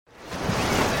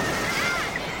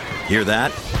Hear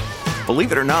that?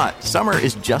 Believe it or not, summer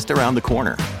is just around the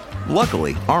corner.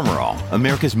 Luckily, Armor All,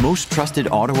 America's most trusted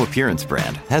auto appearance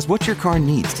brand, has what your car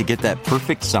needs to get that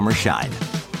perfect summer shine.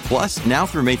 Plus, now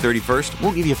through May 31st,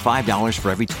 we'll give you $5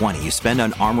 for every $20 you spend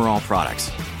on Armor All products.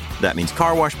 That means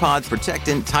car wash pods,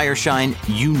 protectant, tire shine,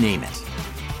 you name it.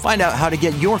 Find out how to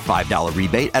get your $5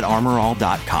 rebate at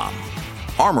armorall.com.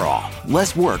 Armor All,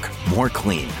 less work, more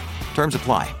clean. Terms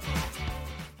apply.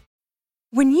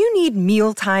 When you need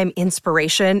mealtime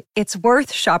inspiration, it's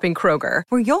worth shopping Kroger,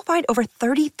 where you'll find over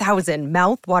 30,000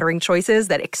 mouth-watering choices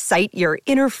that excite your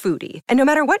inner foodie. And no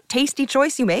matter what tasty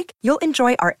choice you make, you'll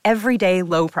enjoy our everyday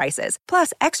low prices,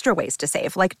 plus extra ways to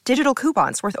save, like digital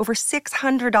coupons worth over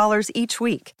 $600 each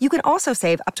week. You can also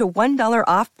save up to $1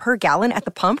 off per gallon at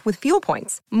the pump with fuel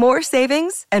points. More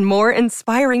savings and more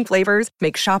inspiring flavors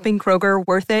make shopping Kroger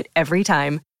worth it every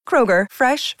time. Kroger,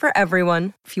 fresh for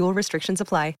everyone. Fuel restrictions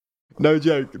apply. No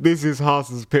joke, this is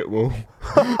Haas's Pitbull.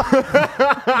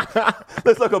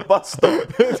 That's like a bus stop.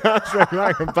 That's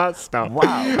like a bus stop.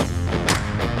 Wow.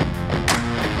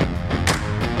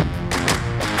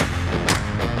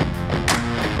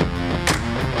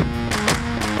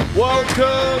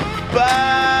 Welcome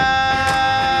back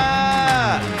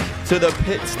to the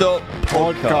Pit Stop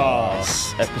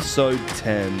Podcast, episode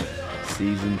 10,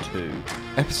 season 2.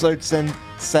 Episode 10,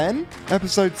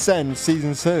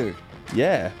 season 2.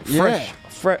 Yeah,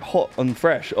 hot and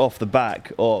fresh off the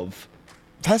back of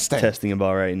testing in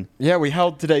Bahrain. Yeah, we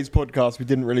held today's podcast. We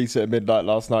didn't release it at midnight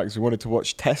last night because we wanted to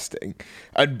watch testing.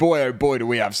 And boy, oh boy, do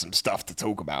we have some stuff to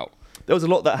talk about. There was a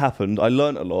lot that happened. I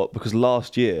learnt a lot because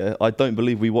last year, I don't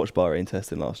believe we watched Bahrain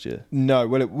testing last year. No,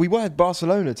 well, we were at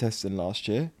Barcelona testing last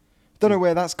year. Don't know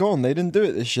where that's gone. They didn't do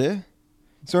it this year.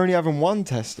 So we're only having one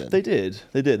testing. They did.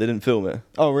 They didn't film it.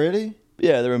 Oh, really?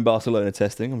 Yeah, they're in Barcelona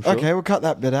testing, I'm sure. Okay, we'll cut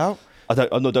that bit out. I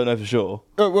don't know for sure.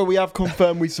 Oh, well, we have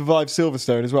confirmed we survived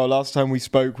Silverstone as well. Last time we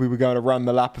spoke, we were going to run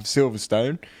the lap of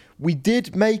Silverstone. We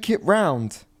did make it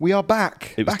round. We are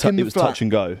back. It was, back in the flat. touch and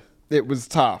go. It was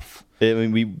tough. I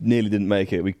mean, we nearly didn't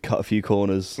make it. We cut a few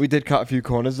corners. We did cut a few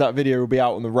corners. That video will be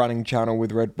out on the running channel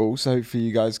with Red Bull, so hopefully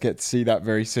you guys get to see that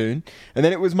very soon. And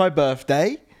then it was my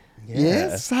birthday. Yeah.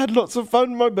 Yes, I had lots of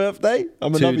fun on my birthday.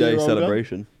 I'm a 2-day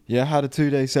celebration. Yeah, had a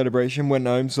 2-day celebration, went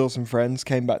home, saw some friends,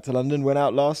 came back to London, went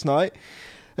out last night.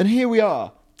 And here we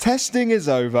are. Testing is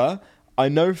over. I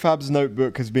know Fabs'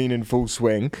 notebook has been in full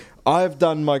swing. I've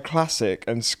done my classic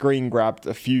and screen grabbed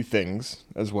a few things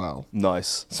as well.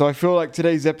 Nice. So I feel like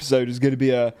today's episode is going to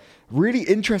be a really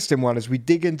interesting one as we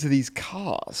dig into these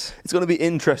cars. It's going to be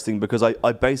interesting because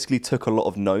I basically took a lot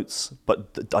of notes,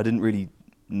 but I didn't really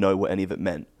know what any of it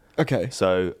meant. Okay.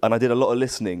 So, and I did a lot of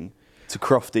listening to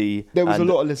Crofty. There was a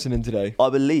lot of listening today. I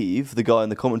believe the guy in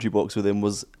the commentary box with him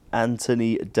was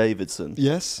Anthony Davidson.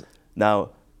 Yes. Now,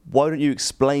 why don't you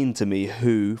explain to me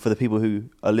who, for the people who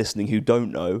are listening who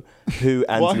don't know, who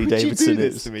Anthony Davidson is? Why would you do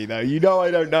this to me, though? You know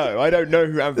I don't know. I don't know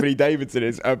who Anthony Davidson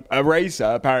is. A racer,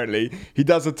 apparently. He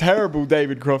does a terrible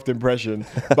David Croft impression,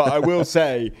 but I will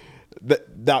say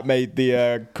that made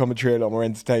the commentary a lot more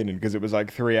entertaining because it was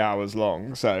like 3 hours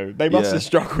long. So they must have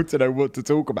struggled to know what to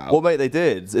talk about. Well, mate, they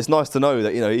did. It's nice to know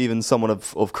that, you know, even someone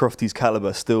of Crofty's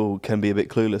caliber still can be a bit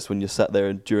clueless when you're sat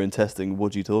there during testing.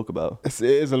 What do you talk about? It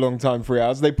is a long time, 3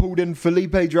 hours. They pulled in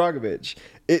Felipe Dragovic.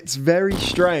 It's very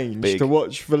strange to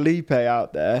watch Felipe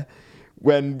out there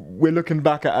when we're looking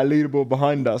back at our leaderboard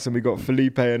behind us and we've got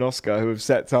Felipe and Oscar who have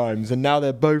set times and now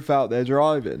they're both out there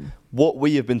driving. What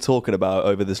we have been talking about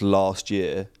over this last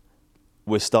year,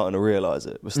 we're starting to realise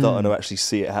it. We're starting to actually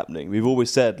see it happening. We've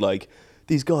always said, like,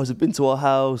 these guys have been to our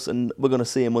house and we're going to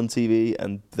see them on TV.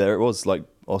 And there it was, like,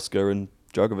 Oscar and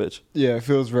Dragovic. Yeah, it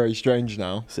feels very strange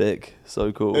now. Sick.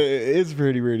 So cool. It is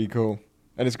really, really cool.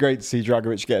 And it's great to see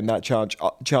Dragovic getting that chance.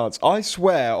 I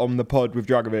swear on the pod with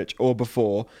Dragovic or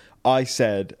before, I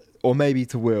said, or maybe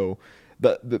to Will,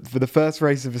 that for the first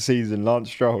race of the season, Lance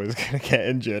Stroll is going to get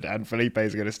injured and Felipe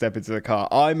is going to step into the car.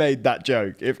 I made that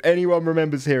joke. If anyone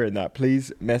remembers hearing that,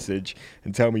 please message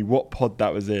and tell me what pod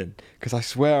that was in, because I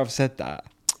swear I've said that.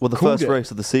 Well, the first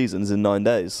race of the season is in 9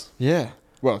 days. Yeah.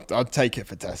 Well, I'd take it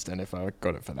for testing if I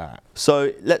got it for that.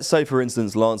 So let's say, for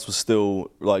instance, Lance was still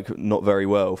like not very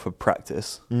well for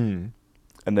practice and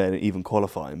then even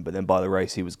qualifying, but then by the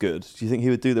race he was good. Do you think he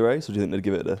would do the race or do you think they'd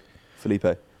give it to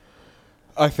Felipe?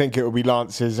 I think it will be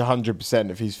Lance's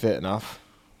 100% if he's fit enough.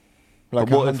 Like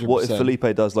what if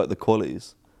Felipe does like the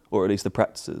qualies or at least the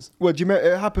practices? Well, do you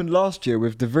remember, it happened last year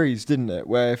with De Vries, didn't it?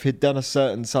 Where if he'd done a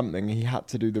certain something, he had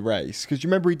to do the race. Because you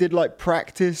remember he did like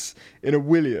practice in a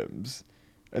Williams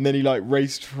and then he like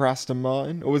raced for Aston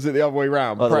Martin, or was it the other way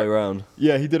round? Other way round.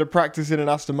 Yeah, he did a practice in an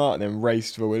Aston Martin and then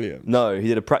raced for Williams. No, he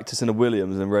did a practice in a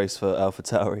Williams and raced for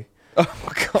AlphaTauri. Oh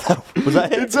my god, Was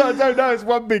that it? I don't know. It's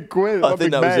one big quiz. I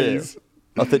think that was it.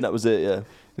 I think that was it. Yeah.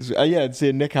 Yeah, and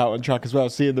seeing Nick out on track as well,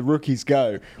 seeing the rookies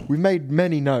go. We've made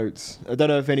many notes. I don't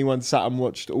know if anyone sat and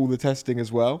watched all the testing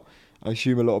as well. I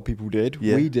assume a lot of people did.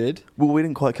 Yeah. We did. Well, we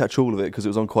didn't quite catch all of it because it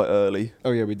was on quite early.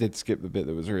 Oh yeah, we did skip the bit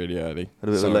that was really early. Had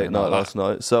a bit of a late night last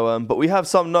night. So, but we have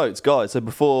some notes, guys. So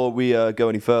before we go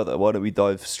any further, why don't we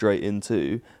dive straight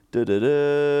into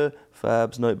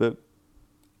Fabs notebook?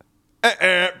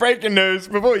 Breaking news.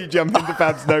 Before you jump into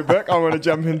Fab's notebook, I want to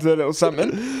jump into a little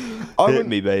something. Hit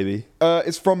me, baby.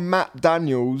 It's from Matt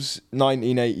Daniels,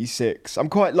 1986. I'm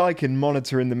quite liking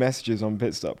monitoring the messages on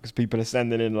Pit Stop because people are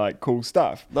sending in like cool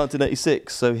stuff.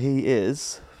 1986, so he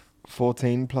is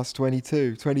 14 plus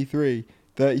 22, 23,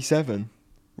 37.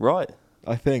 right.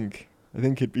 I think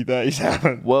it'd be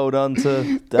 37. Well done to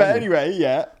Daniel. But anyway,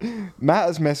 yeah, Matt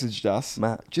has messaged us.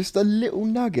 Matt. Just a little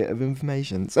nugget of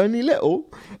information. It's only little.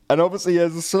 And obviously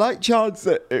there's a slight chance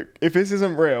that if this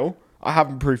isn't real, I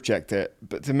haven't proof checked it,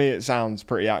 but to me it sounds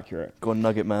pretty accurate. Go on,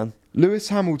 Nugget Man. Lewis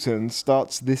Hamilton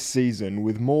starts this season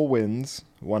with more wins,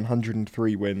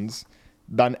 103 wins,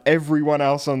 than everyone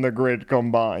else on the grid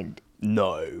combined.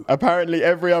 No. Apparently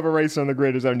every other racer on the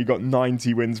grid has only got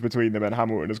 90 wins between them, and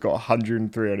Hamilton has got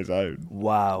 103 on his own.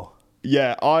 Wow.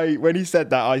 Yeah, when he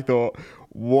said that, I thought,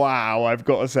 wow, I've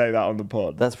got to say that on the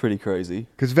pod. That's pretty crazy.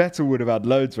 Because Vettel would have had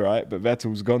loads, right? But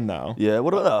Vettel's gone now. Yeah,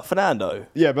 what about Fernando?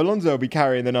 Yeah, but Alonso will be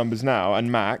carrying the numbers now,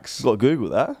 and Max. Got to Google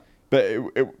that.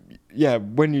 But yeah,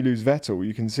 when you lose Vettel,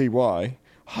 you can see why.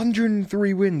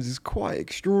 103 wins is quite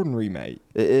extraordinary, mate.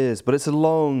 It is, but it's a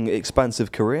long,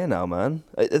 expansive career now, man.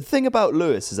 The thing about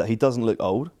Lewis is that he doesn't look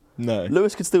old. No.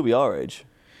 Lewis could still be our age.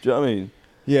 Do you know what I mean?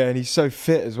 Yeah, and he's so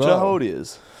fit as well. Do you know how old he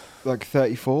is? Like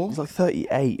 34? He's like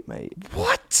 38, mate.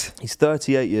 What? He's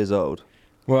 38 years old.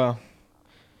 Well,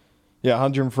 yeah,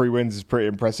 103 wins is pretty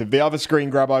impressive. The other screen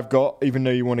grab I've got, even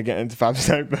though you want to get into Fab's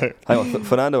notebook. Hang on,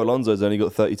 Fernando Alonso's only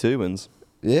got 32 wins.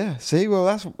 Yeah, see, well,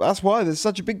 that's why there's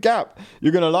such a big gap.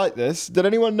 You're going to like this. Did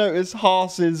anyone notice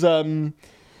Haas's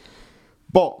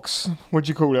box, what do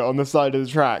you call it, on the side of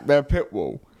the track? Their pit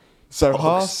wall. So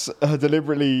Haas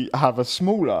deliberately have a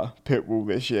smaller pit wall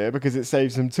this year because it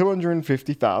saves them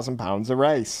 £250,000 a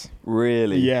race.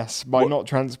 Really? Yes, by not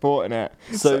transporting it.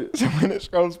 So when it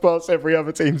scrolls past every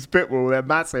other team's pit wall, they're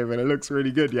massive and it looks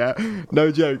really good, yeah?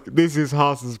 No joke, this is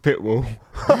Haas's pit wall.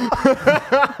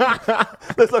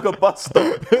 Looks like a bus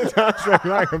stop. It does look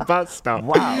like a bus stop.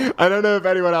 Wow. I don't know if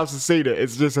anyone else has seen it.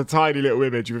 It's just a tiny little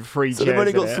image with three So chairs they've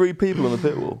only got in it. 3 people on the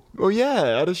pit wall. Well,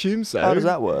 yeah, I'd assume so. How does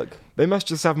that work? They must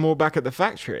just have more back at the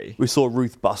factory. We saw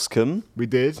Ruth Buscombe. We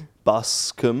did.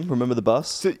 Buscombe, remember the bus?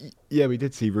 So, yeah, we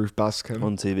did see Ruth Buscombe.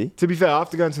 On TV. To be fair,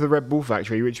 after going to the Red Bull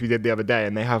factory, which we did the other day,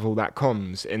 and they have all that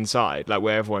comms inside, like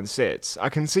where everyone sits, I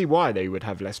can see why they would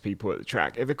have less people at the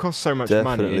track. If it costs so much money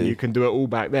Definitely. and you can do it all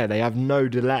back there, they have no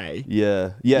delay.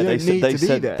 Yeah. You They don't need to be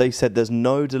said there. they said there's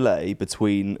no delay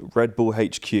between Red Bull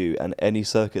HQ and any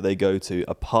circuit they go to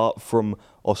apart from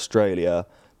Australia,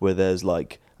 where there's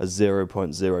like a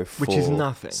 0.04 Which is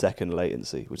nothing. second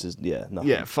latency, which is nothing.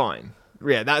 Yeah, fine.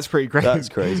 Yeah, that's pretty crazy. That's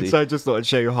crazy. So I just thought I'd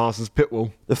show you Haas's pit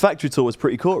wall. The factory tour was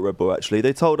pretty cool at Red Bull, actually.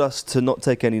 They told us to not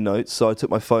take any notes, so I took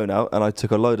my phone out and I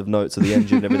took a load of notes of the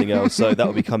engine and everything else, so that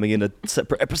will be coming in a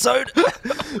separate episode.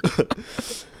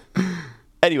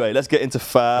 Anyway, let's get into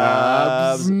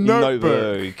Fab's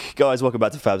Notebook. Guys, welcome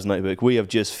back to Fab's Notebook. We have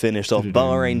just finished off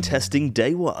Bahrain testing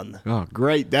day 1. Oh,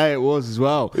 great day it was as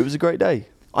well. It was a great day.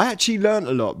 I actually learnt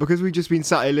a lot because we've just been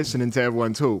sat here listening to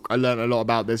everyone talk. I learnt a lot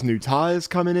about there's new tyres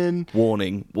coming in.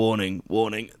 Warning, warning,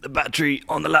 warning. The battery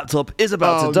on the laptop is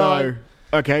about to die. No.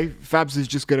 Okay, Fabs is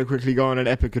just going to quickly go on an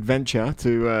epic adventure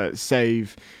to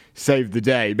save the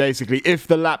day. Basically, if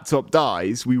the laptop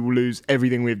dies, we will lose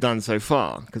everything we've done so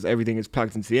far because everything is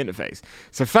plugged into the interface.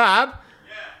 So Fab,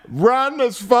 run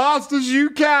as fast as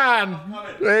you can.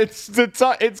 It's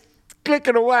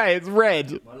clicking away. It's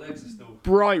red. My legs are still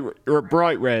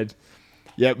Bright red.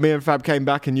 Yeah, me and Fab came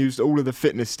back and used all of the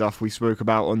fitness stuff we spoke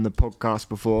about on the podcast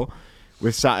before.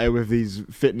 We're sat here with these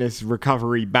fitness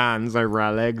recovery bands over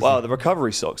our legs. Wow, the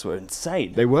recovery socks were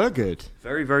insane. They were good.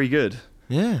 Very, very good.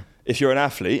 Yeah. If you're an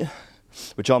athlete,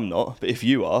 which I'm not, but if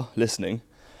you are listening,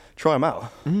 try them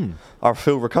out. I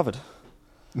feel recovered.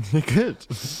 Good.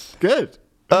 Good.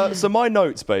 So my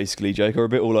notes, basically, Jake, are a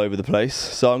bit all over the place.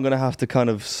 So I'm going to have to kind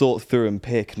of sort through and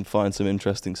pick and find some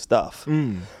interesting stuff.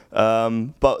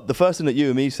 But the first thing that you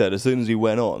and me said, as soon as we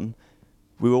went on,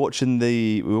 we were watching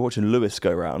Lewis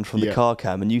go round from the car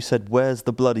cam, and you said, "Where's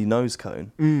the bloody nose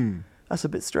cone?" That's a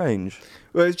bit strange.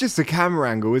 Well, it's just a camera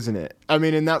angle, isn't it? I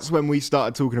mean, and that's when we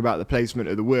started talking about the placement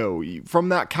of the wheel. From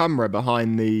that camera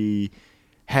behind the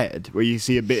head, where you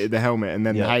see a bit of the helmet and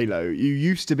then the halo, you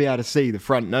used to be able to see the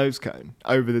front nose cone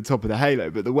over the top of the halo.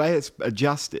 But the way it's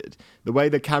adjusted, the way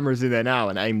the camera's in there now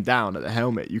and aimed down at the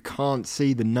helmet, you can't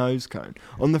see the nose cone.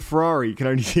 On the Ferrari, you can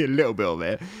only see a little bit of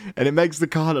it, and it makes the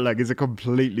car look like it's a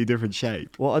completely different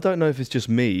shape. Well, I don't know if it's just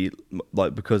me,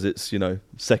 like, because it's,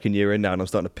 second year in now and I'm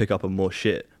starting to pick up on more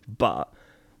shit, but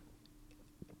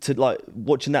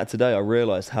watching that today, I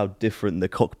realised how different the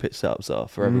cockpit setups are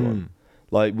for everyone.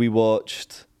 Like, we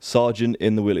watched Sargent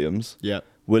in the Williams. Yeah.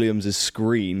 Williams'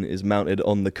 screen is mounted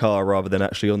on the car rather than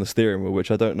actually on the steering wheel, which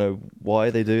I don't know why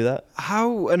they do that.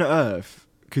 How on earth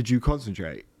could you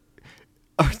concentrate?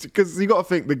 Because you got to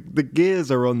think the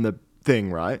gears are on the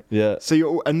thing, right? Yeah.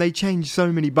 So and they change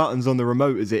so many buttons on the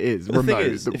remote as it is. The thing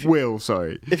is, the wheel.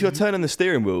 Sorry. If you're turning the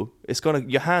steering wheel,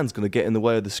 your hand's gonna get in the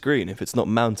way of the screen if it's not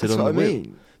mounted That's on the what I wheel.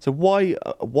 mean. So why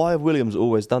have Williams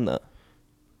always done that?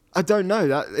 I don't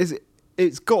know.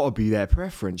 It's got to be their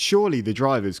preference. Surely the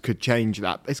drivers could change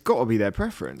that. It's got to be their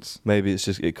preference. Maybe it's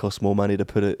just it costs more money to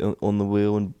put it on the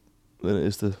wheel than it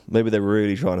is to. Maybe they're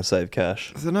really trying to save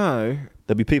cash. I don't know.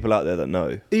 There'll be people out there that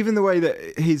know. Even the way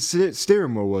that his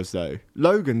steering wheel was, though.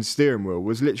 Logan's steering wheel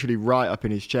was literally right up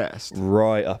in his chest.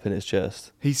 Right up in his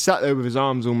chest. He sat there with his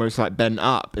arms almost like bent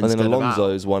up. And then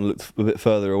Alonso's one looked a bit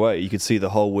further away. You could see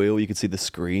the whole wheel. You could see the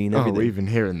screen. Everything. Even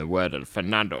hearing the word of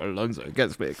Fernando Alonso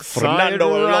gets me excited. Fernando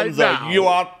Alonso, right now. you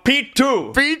are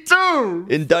P2. P2.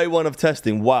 In day one of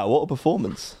testing. Wow, what a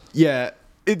performance.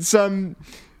 It's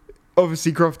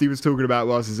obviously Crofty was talking about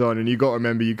whilst it's on, and you got to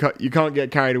remember you can't get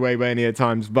carried away by any of the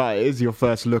times, but it is your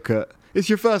first look at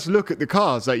the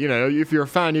cars. Like, if you're a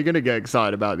fan, you're going to get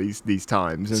excited about these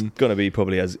times. It's going to be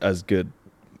probably as good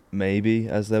maybe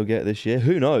as they'll get this year.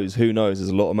 Who knows? There's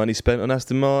a lot of money spent on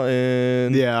Aston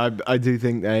Martin. Yeah, I do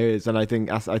think there is, and I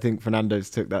think Fernando's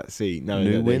took that seat.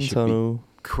 New wind tunnel,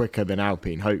 quicker than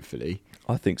Alpine, hopefully.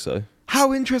 I think so.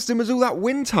 How interesting was all that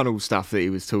wind tunnel stuff that he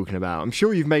was talking about? I'm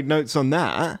sure you've made notes on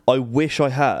that. I wish I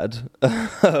had,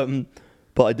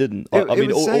 but I didn't.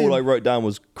 All I wrote down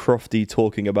was Crofty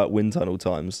talking about wind tunnel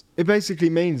times. It basically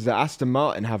means that Aston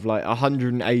Martin have like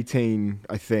 118,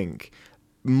 I think,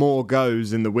 more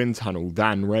goes in the wind tunnel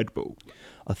than Red Bull.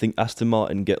 I think Aston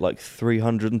Martin get like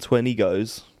 320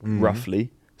 goes,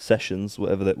 roughly, sessions,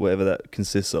 whatever that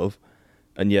consists of.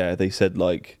 And yeah, they said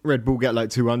like... Red Bull get like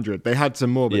 200. They had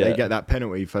some more, but they get that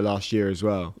penalty for last year as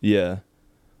well. Yeah.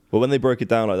 Well, when they broke it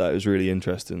down like that, it was really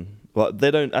interesting. But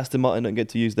Aston Martin don't get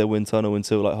to use their wind tunnel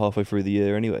until like halfway through the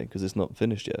year anyway, because it's not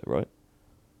finished yet, right?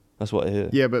 That's what I hear.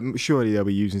 Yeah, but surely they'll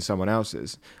be using someone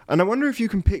else's. And I wonder if you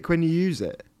can pick when you use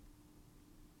it.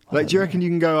 Like, do you reckon you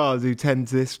can go, I'll do 10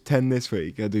 this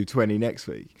week, I'll do 20 next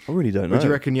week? I really don't know. Or do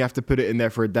you reckon you have to put it in there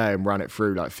for a day and run it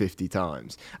through like 50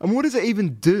 times? And what does it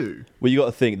even do? Well, you got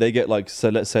to think, they get so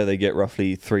let's say they get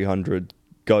roughly 300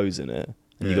 goes in it,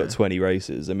 and you got 20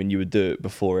 races. I mean, you would do it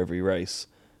before every race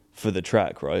for the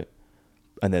track, right?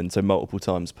 And then, so multiple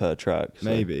times per track. So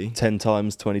Maybe. 10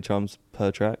 times, 20 times per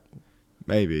track.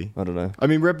 Maybe. I don't know. I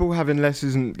mean, Red Bull having less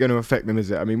isn't going to affect them,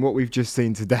 is it? I mean, what we've just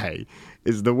seen today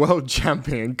is the world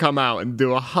champion come out and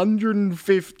do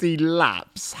 150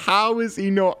 laps. How is he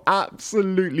not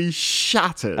absolutely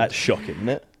shattered? That's shocking, isn't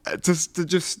it? To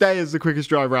just stay as the quickest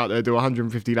driver out there, do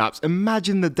 150 laps.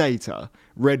 Imagine the data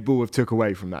Red Bull have took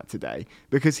away from that today,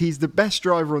 because he's the best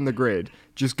driver on the grid,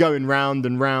 just going round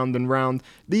and round and round.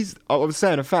 I was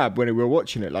saying to Fab when we were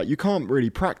watching it, like, you can't really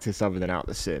practice other than out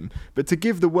the sim, but to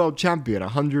give the world champion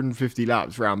 150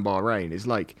 laps round Bahrain is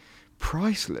like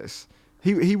priceless.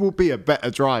 He will be a better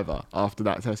driver after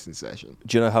that testing session.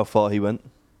 Do you know how far he went?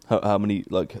 How many,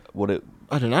 like, what it...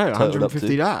 I don't know,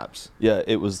 150 laps. Yeah,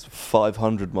 it was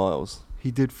 500 miles.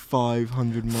 He did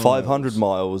 500 miles. 500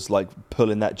 miles, like,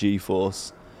 pulling that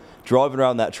G-force, driving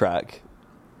around that track.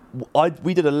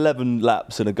 We did 11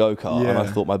 laps in a go-kart, and I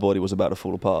thought my body was about to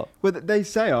fall apart. Well, they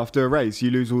say after a race,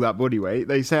 you lose all that body weight.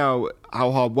 They say how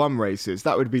hard one race is.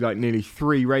 That would be like nearly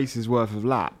 3 races worth of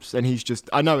laps. And he's just...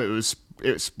 I know it was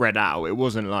spread out. It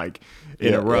wasn't like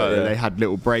in a row. Yeah. They had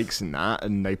little breaks in that,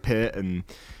 and they pit and...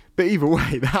 But either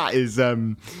way,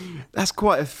 that's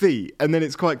quite a feat. And then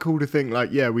it's quite cool to think, like,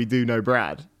 yeah, we do know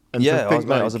Brad. And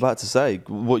I was about to say,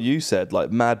 what you said,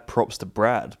 like, mad props to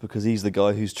Brad, because he's the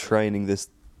guy who's training this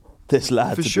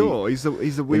lad. For sure.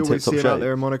 We always see him out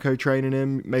there in Monaco training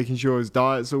him, making sure his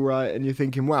diet's all right. And you're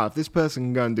thinking, wow, if this person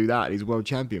can go and do that, he's a world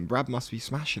champion. Brad must be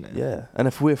smashing it. Yeah. And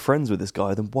if we're friends with this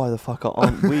guy, then why the fuck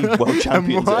aren't we world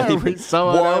champions? Why are we so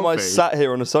Why am I sat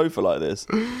here on a sofa like this?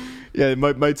 Yeah,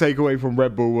 my takeaway from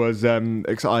Red Bull was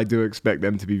I do expect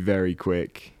them to be very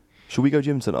quick. Should we go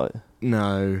gym tonight?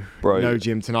 No. Bro. No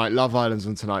gym tonight. Love Island's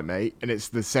on tonight, mate. And it's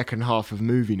the second half of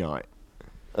movie night.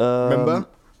 Remember?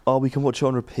 Oh, we can watch it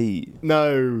on repeat.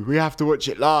 No, we have to watch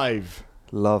it live.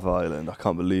 Love Island. I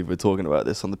can't believe we're talking about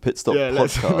this on the Pit Stop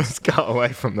podcast. Let's cut away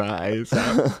from that,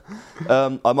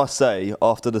 Sam. I must say,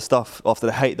 after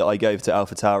the hate that I gave to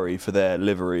AlphaTauri for their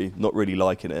livery, not really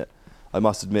liking it, I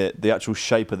must admit, the actual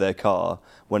shape of their car,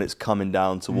 when it's coming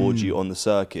down towards you on the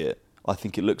circuit, I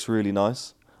think it looks really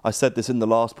nice. I said this in the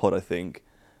last pod, I think.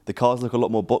 The cars look a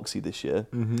lot more boxy this year.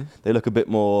 Mm-hmm. They look a bit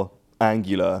more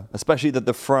angular, especially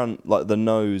the front, like the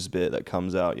nose bit that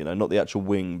comes out, not the actual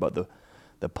wing, but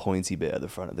the pointy bit at the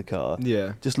front of the car.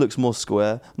 Yeah. Just looks more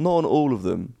square. Not on all of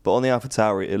them, but on the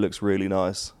AlphaTauri, it looks really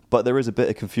nice. But there is a bit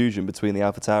of confusion between the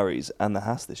AlphaTauris and the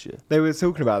Haas this year. They were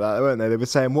talking about that, weren't they? They were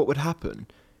saying what would happen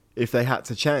if they had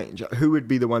to change. Who would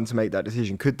be the one to make that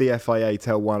decision? Could the FIA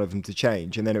tell one of them to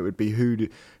change? And then it would be who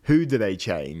do they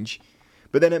change?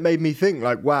 But then it made me think,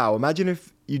 like, wow, imagine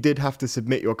if you did have to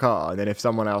submit your car, and then if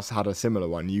someone else had a similar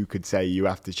one, you could say you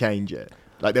have to change it.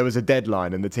 Like, there was a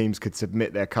deadline and the teams could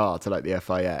submit their car to, like, the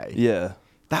FIA. Yeah.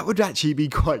 That would actually be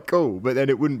quite cool, but then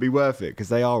it wouldn't be worth it because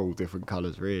they are all different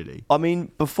colours, really. I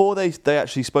mean, before they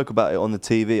actually spoke about it on the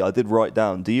TV, I did write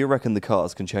down, do you reckon the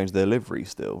cars can change their livery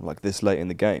still, like this late in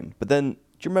the game? But then, do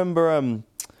you remember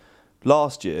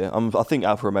last year, I think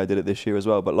Alfa Romeo did it this year as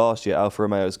well, but last year Alfa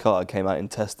Romeo's car came out in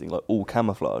testing, like all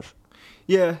camouflage.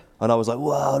 Yeah. And I was like,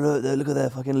 wow, look at their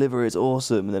fucking livery, it's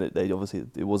awesome. And then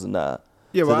it wasn't that.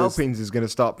 Yeah, So well, Alpine's is going to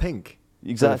start pink.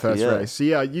 Exactly, for the first race. So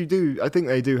yeah, I think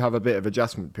they do have a bit of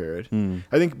adjustment period.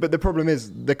 But the problem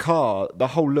is the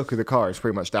whole look of the car is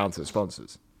pretty much down to the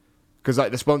sponsors. Because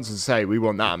like the sponsors say, we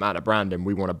want that amount of branding,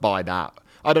 we want to buy that.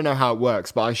 I don't know how it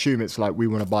works, but I assume it's like we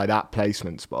want to buy that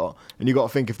placement spot. And you got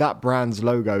to think if that brand's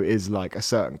logo is like a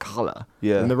certain colour,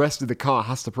 then the rest of the car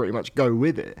has to pretty much go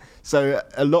with it. So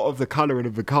a lot of the colouring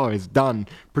of the car is done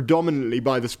predominantly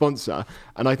by the sponsor.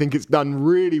 And I think it's done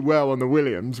really well on the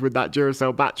Williams with that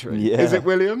Duracell battery. Yeah. Is it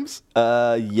Williams?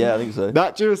 Yeah, I think so.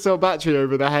 That Duracell battery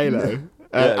over the halo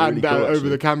really cool, over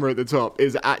the camera at the top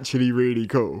is actually really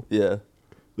cool. Yeah.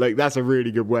 Like, that's a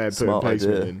really good way of putting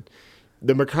placement in.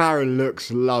 The McLaren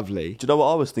looks lovely. Do you know what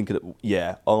I was thinking?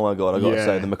 Yeah. Oh my God, I got to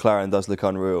say, the McLaren does look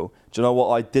unreal. Do you know what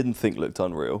I didn't think looked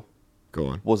unreal? Go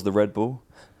on. Was the Red Bull.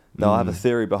 Now, I have a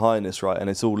theory behind this, right? And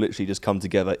it's all literally just come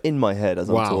together in my head as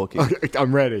I'm talking.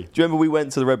 I'm ready. Do you remember we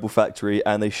went to the Red Bull factory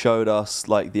and they showed us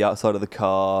like the outside of the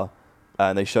car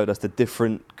and they showed us the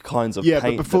different kinds of paint? Yeah,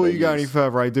 but before you go any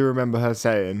further, I do remember her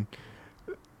saying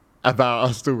about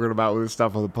us talking about all this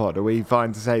stuff on the pod. Are we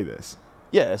fine to say this?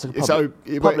 Yeah, it's like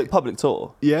a public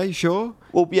tour. Yeah, you sure?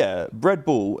 Well, yeah, Red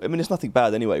Bull, I mean, it's nothing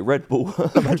bad anyway. Red Bull,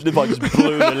 imagine if I just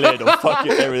blew the lid on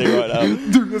fucking everything right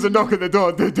now. There's a knock at the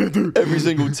door. Every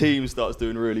single team starts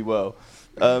doing really well.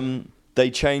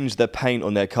 They changed their paint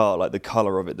on their car, like the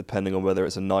colour of it, depending on whether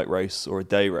it's a night race or a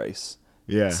day race.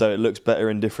 Yeah. So it looks better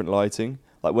in different lighting.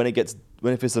 Like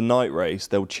if it's a night race,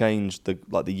 they'll change the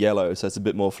yellow, so it's a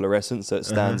bit more fluorescent, so it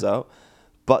stands out.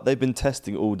 But they've been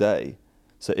testing all day.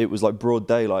 So it was like broad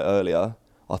daylight earlier.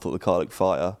 I thought the car looked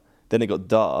fire. Then it got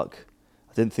dark.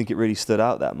 I didn't think it really stood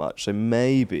out that much. So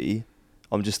maybe,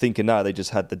 I'm just thinking now, they just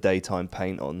had the daytime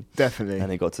paint on. Definitely.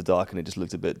 And it got to dark and it just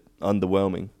looked a bit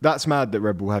underwhelming. That's mad that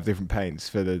Red Bull have different paints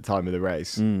for the time of the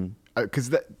race. Because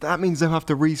that means they'll have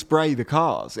to respray the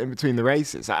cars in between the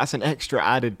races. That's an extra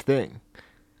added thing.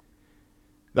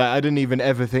 I didn't even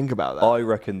ever think about that. I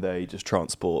reckon they just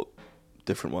transport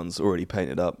different ones already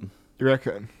painted up. You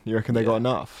reckon? You reckon they got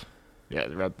enough? Yeah,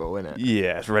 the Red Bull, innit?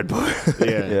 Yeah, it's Red Bull.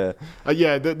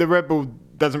 Yeah. The Red Bull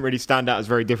doesn't really stand out as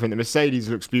very different. The Mercedes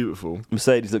looks beautiful.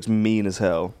 Mercedes looks mean as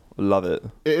hell. Love it.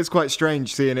 It is quite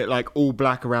strange seeing it like all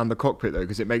black around the cockpit though,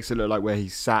 because it makes it look like where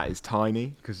he's sat is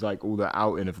tiny, because like all the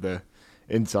outing of the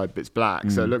inside bit's black,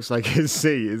 so it looks like his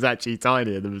seat is actually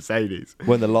tinier than Mercedes.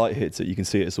 When the light hits it, you can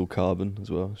see it's all carbon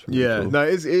as well. It's really cool. No,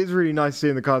 it is really nice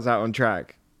seeing the cars out on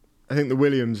track. I think the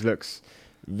Williams looks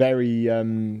very...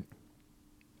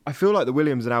 I feel like the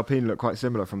Williams and Alpine look quite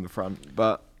similar from the front,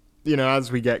 but, you know, as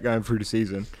we get going through the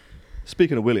season...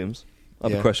 Speaking of Williams, I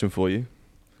have a question for you.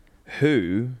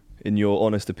 Who, in your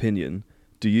honest opinion,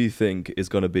 do you think is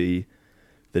going to be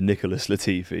the Nicholas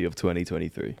Latifi of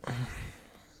 2023?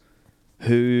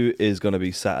 Who is going to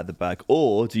be sat at the back?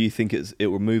 Or do you think it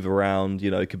will move around, you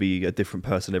know, it could be a different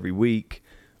person every week?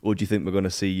 Or do you think we're going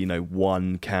to see, you know,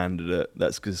 one candidate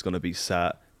that's just going to be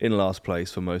sat in last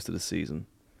place for most of the season?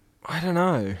 I don't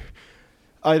know.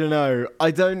 I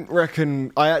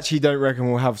actually don't reckon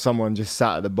we'll have someone just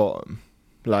sat at the bottom.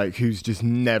 like who's just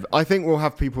never. I think we'll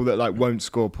have people that like won't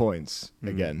score points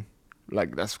again.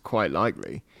 Like that's quite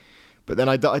likely. But then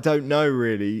I don't know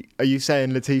really. Are you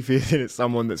saying Latifi is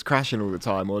someone that's crashing all the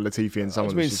time, or Latifi and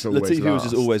someone that's just always Latifi last? was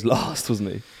just always last,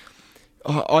 wasn't he?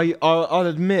 I'll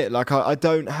admit, like I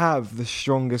don't have the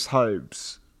strongest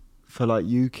hopes for like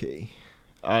Yuki.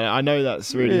 I know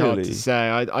that's really hard to say.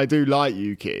 I do like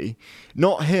Yuki,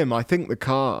 not him. I think the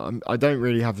car. I don't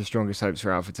really have the strongest hopes for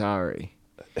AlphaTauri.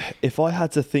 If I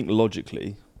had to think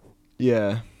logically,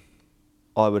 Yeah,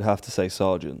 I would have to say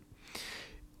Sargent.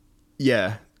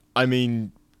 yeah. I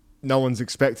mean, no one's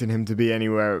expecting him to be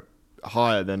anywhere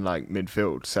higher than like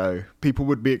midfield, so people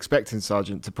would be expecting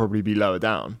Sargent to probably be lower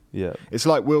down. Yeah. It's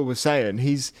like Will was saying,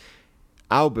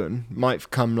 Albon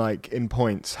might come like in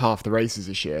points half the races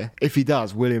this year. If he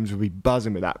does, Williams will be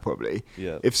buzzing with that probably.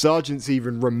 Yeah. If Sargent's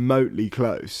even remotely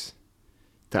close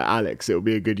to Alex, it'll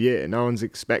be a good year. No one's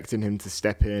expecting him to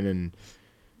step in and,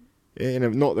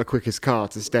 not the quickest car,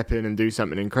 to step in and do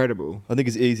something incredible. I think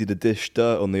it's easy to dish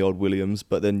dirt on the old Williams,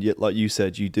 but then, like you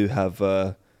said, you do have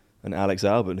an Alex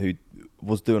Albon who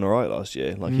was doing all right last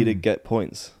year. Like, he did get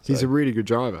points. So. He's a really good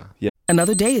driver. Yeah.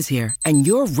 Another day is here, and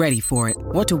you're ready for it.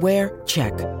 What to wear?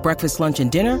 Check. Breakfast, lunch, and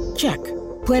dinner? Check.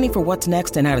 Planning for what's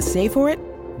next and how to save for it?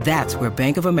 That's where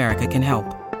Bank of America can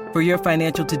help. For your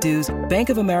financial to-dos, Bank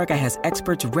of America has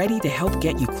experts ready to help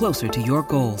get you closer to your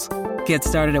goals. Get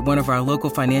started at one of our local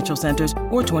financial centers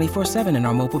or 24/7 in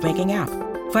our mobile banking app.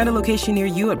 Find a location near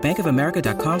you at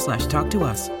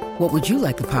bankofamerica.com/talktous. What would you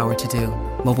like the power to do?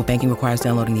 Mobile banking requires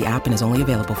downloading the app and is only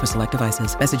available for select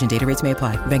devices. Message and data rates may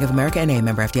apply. Bank of America N.A.,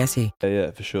 member FDIC. Yeah,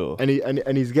 for sure. And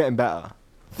he's getting better,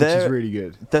 which is really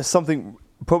good. There's something...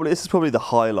 This is probably the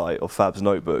highlight of Fab's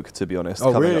notebook, to be honest.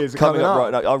 Oh, really? Is it coming up?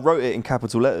 Right now. I wrote it in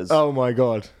capital letters. Oh, my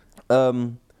God.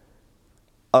 And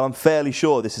I'm fairly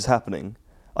sure this is happening.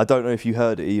 I don't know if you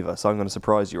heard it either, so I'm going to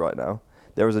surprise you right now.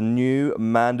 There is a new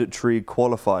mandatory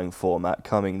qualifying format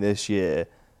coming this year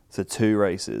to 2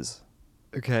 races.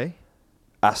 Okay.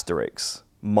 Asterix.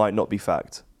 Might not be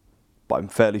fact, but I'm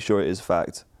fairly sure it is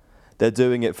fact. They're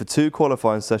doing it for 2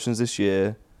 qualifying sessions this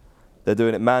year. They're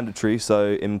doing it mandatory,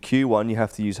 so in Q1 you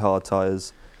have to use hard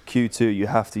tyres, Q2 you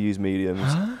have to use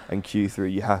mediums, and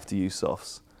Q3 you have to use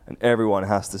softs. And everyone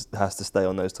has to stay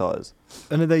on those tyres.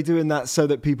 And are they doing that so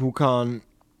that people can't...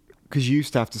 Because you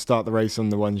used to have to start the race on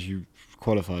the ones you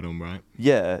qualified on, right?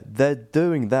 Yeah, they're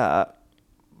doing that.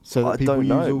 So that people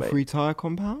use all mate. 3 tyre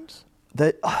compounds?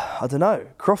 I don't know.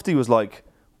 Crofty was like,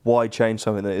 why change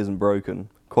something that isn't broken?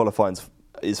 Qualifying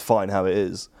is fine how it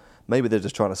is. Maybe they're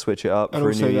just trying to switch it up and for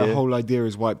a new year. And also the whole idea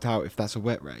is wiped out if that's a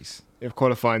wet race. If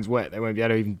qualifying's wet, they won't be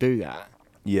able to even do that.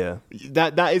 Yeah.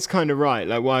 That is kind of right.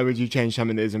 Like, why would you change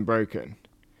something that isn't broken?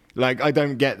 Like, I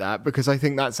don't get that, because I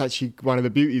think that's actually one of the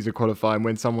beauties of qualifying,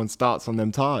 when someone starts on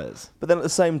them tyres. But then at the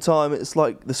same time, it's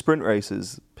like the sprint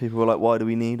races. People were like, why do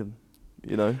we need them?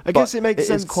 You know? I guess it makes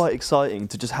sense. It is quite exciting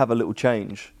to just have a little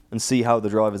change and see how the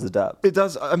drivers adapt. It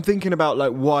does. I'm thinking about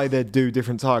like why they do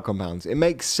different tyre compounds. It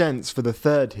makes sense for the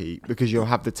third heat, because you'll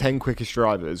have the 10 quickest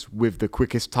drivers with the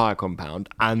quickest tyre compound,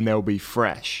 and they'll be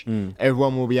fresh.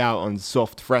 Everyone will be out on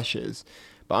soft freshers.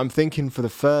 But I'm thinking for the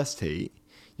first heat,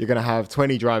 you're going to have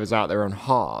 20 drivers out there on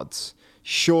hards.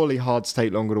 Surely hards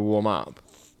take longer to warm up.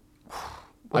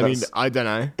 Well, I mean, I don't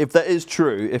know. If that is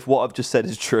true, if what I've just said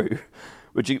is true,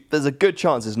 there's a good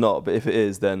chance it's not, but if it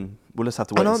is, then we'll just have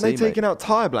to wait and see. And aren't they taking out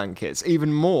tyre blankets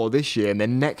even more this year, and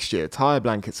then next year tyre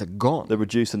blankets are gone? They're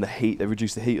reducing the heat. They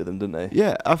reduced the heat of them, didn't they?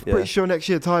 Yeah, I'm pretty sure next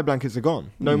year tyre blankets are gone.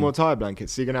 No more tyre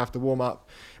blankets, so you're going to have to warm up.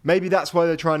 Maybe that's why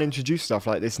they're trying to introduce stuff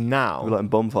like this now. We're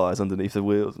like bonfires underneath the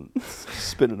wheels and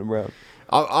spinning them around.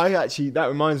 I actually, that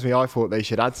reminds me, I thought they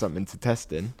should add something to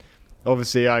testing.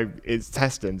 Obviously, it's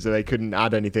testing, so they couldn't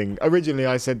add anything. Originally,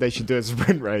 I said they should do a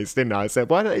sprint race, didn't I? I said,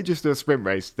 why don't they just do a sprint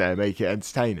race there, make it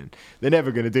entertaining? They're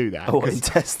never going to do that. Oh, in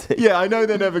testing? Yeah, I know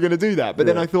they're never going to do that. But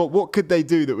then I thought, what could they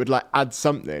do that would like add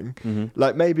something?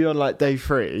 Like maybe on like day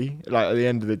 3, like at the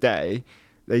end of the day,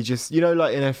 they just,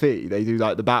 like in FE, they do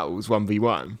like the battles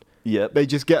 1v1. Yep. They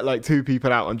just get like 2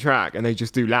 people out on track, and they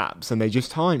just do laps, and they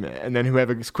just time it. And then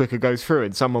whoever's quicker goes through,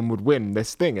 and someone would win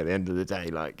this thing at the end of the day.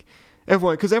 Like...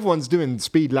 because everyone's doing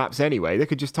speed laps anyway. They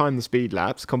could just time the speed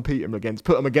laps, put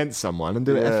them against someone, and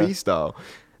do it FE style.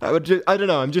 I don't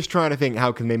know. I'm just trying to think,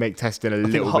 how can they make testing a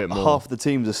little bit more? Half the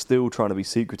teams are still trying to be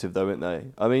secretive, though, aren't they?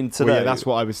 I mean, today... Well, yeah, that's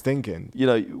what I was thinking.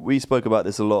 We spoke about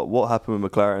this a lot. What happened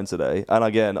with McLaren today? And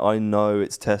again, I know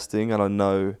it's testing, and I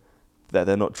know that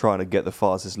they're not trying to get the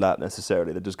fastest lap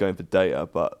necessarily. They're just going for data.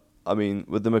 But, I mean,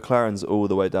 with the McLarens all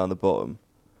the way down the bottom...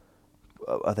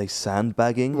 Are they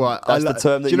sandbagging? Well, that's the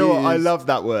term that you know you what? use. I love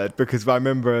that word, because I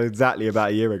remember exactly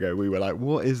about a year ago we were like,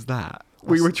 what is that?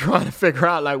 we were trying to figure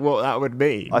out like what that would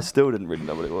mean. I still didn't really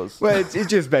know what it was. Well, it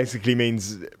just basically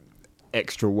means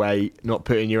extra weight, not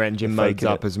putting your engine modes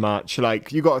up as much.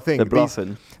 Like, you got to think, They're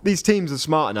bluffing. These teams are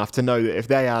smart enough to know that if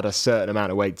they add a certain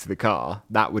amount of weight to the car,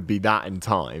 that would be that in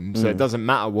time. So it doesn't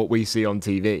matter what we see on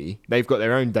TV. They've got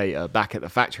their own data back at the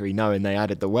factory knowing they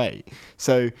added the weight.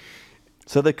 So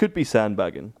they could be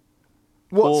sandbagging.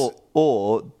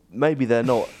 Or maybe they're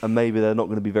not, and maybe they're not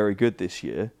going to be very good this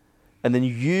year. And then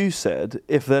you said,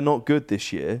 if they're not good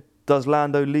this year, does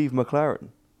Lando leave McLaren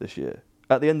this year?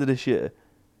 At the end of this year,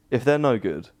 if they're no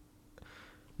good,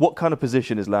 what kind of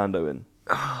position is Lando in?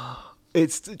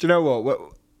 do you know what?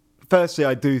 Well, firstly,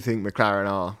 I do think McLaren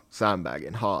are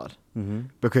sandbagging hard.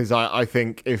 Because I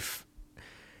think if...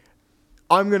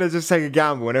 I'm going to just take a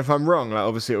gamble, and if I'm wrong, like,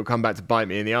 obviously it'll come back to bite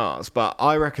me in the arse, but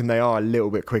I reckon they are a little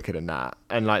bit quicker than that,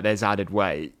 and like there's added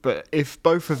weight. But if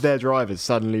both of their drivers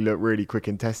suddenly look really quick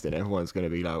in testing, everyone's going to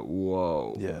be like,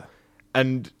 whoa. Yeah.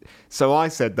 And so I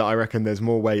said that I reckon there's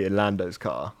more weight in Lando's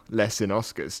car, less in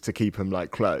Oscar's, to keep them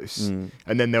like close. And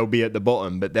then they'll be at the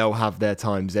bottom, but they'll have their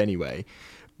times anyway.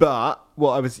 But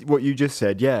what you just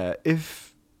said, yeah,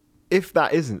 if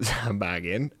that isn't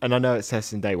sandbagging, and I know it's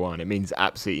testing day one, it means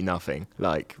absolutely nothing,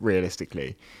 like,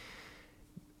 realistically.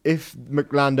 If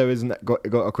Lando isn't got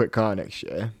a quick car next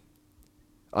year,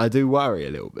 I do worry a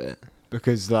little bit,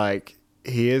 because, like,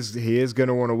 he is going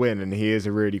to want to win, and he is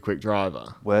a really quick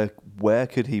driver. Where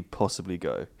could he possibly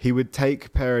go? He would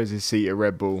take Perez's seat at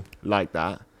Red Bull like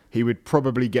that. He would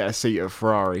probably get a seat at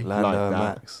Ferrari Lando like and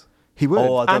that. Max. He would.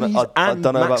 Oh, I don't know Max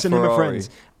about and him are Ferrari. friends.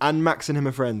 And Max and him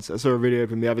are friends. I saw a video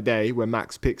of him the other day where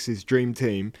Max picks his dream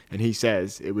team and he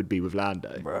says it would be with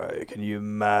Lando. Bro, can you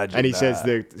imagine And he that? says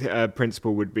the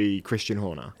principal would be Christian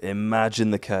Horner. Imagine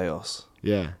the chaos.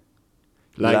 Yeah.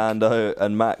 Like, Lando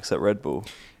and Max at Red Bull.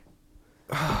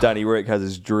 Danny Rick has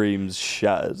his dreams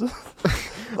shattered.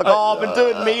 I've been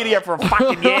doing media for a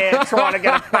fucking year, trying to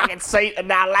get a fucking seat, and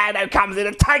now Lando comes in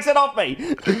and takes it off me.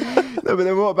 No, but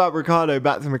then what about Ricciardo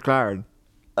back to McLaren?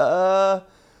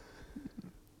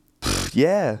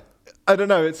 Yeah. I don't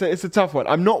know. It's a tough one.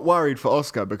 I'm not worried for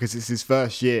Oscar because it's his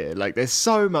first year. Like, there's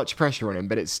so much pressure on him,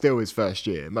 but it's still his first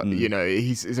year. You know,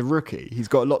 he's a rookie. He's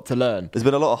got a lot to learn. There's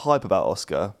been a lot of hype about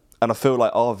Oscar, and I feel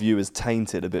like our view is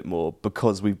tainted a bit more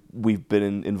because we've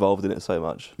been involved in it so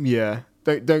much. Yeah.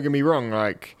 Don't get me wrong.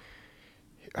 Like,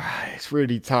 it's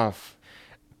really tough.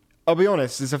 I'll be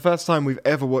honest, it's the first time we've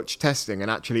ever watched testing and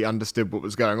actually understood what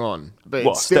was going on. But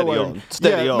What, it's still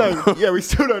steady on? No, we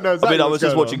still don't know exactly I was what's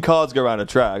just going watching on. cars go around a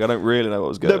track. I don't really know what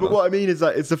was going on. No, but what I mean is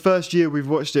that it's the first year we've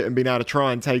watched it and been able to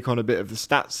try and take on a bit of the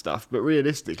stats stuff. But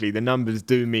realistically, the numbers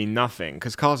do mean nothing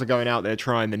because cars are going out there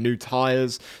trying the new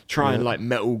tyres, trying like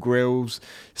metal grills.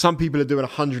 Some people are doing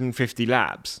 150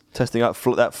 laps. Testing out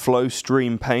that flow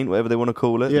stream paint, whatever they want to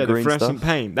call it. Yeah, the green fluorescent stuff.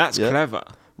 paint. That's clever.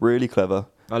 Really clever.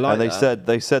 I like and that.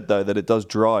 they said though that it does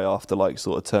dry after like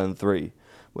sort of turn 3.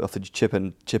 After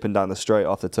chipping down the straight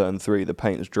after turn 3, the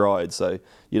paint is dried, so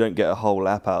you don't get a whole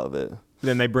lap out of it.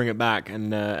 Then they bring it back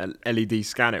and LED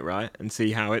scan it, right, and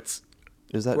see how it's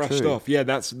Is that brushed true? off. Yeah,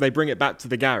 they bring it back to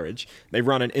the garage. They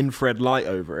run an infrared light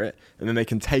over it, and then they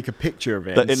can take a picture of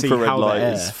it. The and see infrared how light the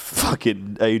air. is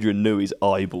fucking Adrian Newey's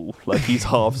eyeball. Like he's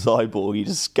half cyborg. He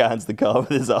just scans the car with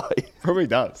his eye. Probably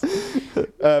does.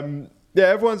 Yeah,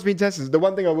 everyone's been tested. The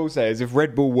one thing I will say is if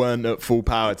Red Bull weren't at full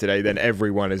power today, then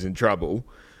everyone is in trouble.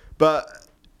 But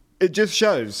it just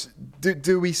shows.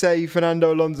 Do we say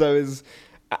Fernando Alonso is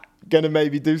going to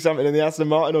maybe do something in the Aston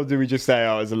Martin, or do we just say,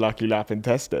 oh, it was a lucky lap in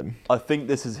testing? I think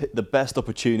this is the best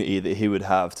opportunity that he would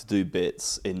have to do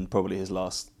bits in probably his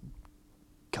last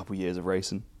couple years of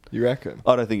racing. You reckon?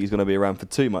 I don't think he's going to be around for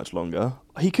too much longer.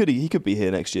 He could be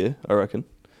here next year, I reckon.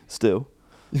 Still.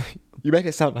 You make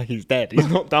it sound like he's dead. He's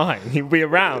not dying. He'll be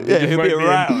around. Yeah, he'll be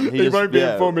around. He won't be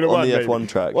in Formula on One. the maybe. F1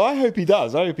 track. Well, I hope he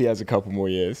does. I hope he has a couple more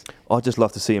years. I'd just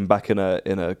love to see him back in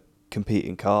a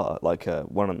competing car, like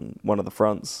one of the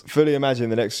fronts. Fully imagine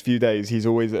the next few days he's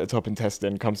always at the top in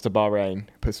testing, comes to Bahrain,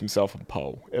 puts himself on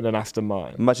pole in an Aston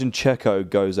Martin. Imagine Checo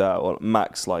goes out, or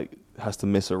Max has to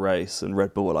miss a race, and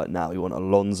Red Bull are like, now we want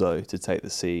Alonso to take the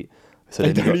seat. So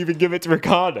They don't even give it to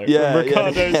Ricardo. Yeah, when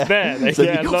Ricardo's yeah. there, they So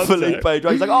get you got Alonso. Felipe Drake.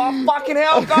 He's like, oh fucking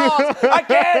hell, guys,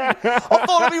 again! I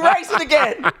thought I'd be racing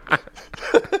again.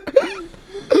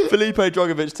 Felipe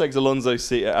Drogovic takes Alonso's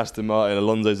seat at Aston Martin.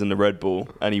 Alonso's in the Red Bull,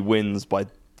 and he wins by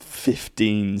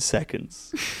 15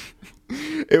 seconds.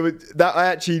 It was that I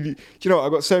actually, do you know what, I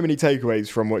got so many takeaways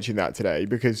from watching that today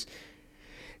because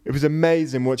it was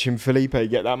amazing watching Felipe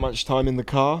get that much time in the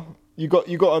car. you got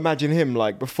to imagine him,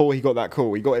 like, before he got that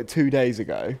call. He got it 2 days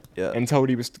ago and told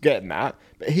he was getting that.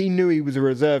 But he knew he was a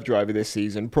reserve driver this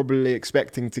season, probably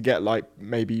expecting to get, like,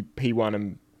 maybe P1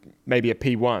 and maybe a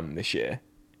P1 this year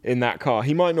in that car.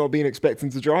 He might not have been expecting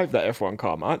to drive that F1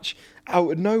 car much.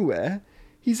 Out of nowhere,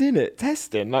 he's in it,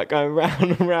 testing, like, going round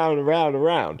and round and round and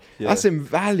round. Yeah. That's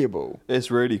invaluable.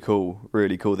 It's really cool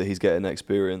that he's getting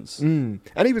experience. And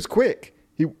he was quick.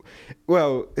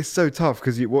 Well, it's so tough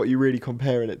because what are you really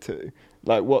comparing it to?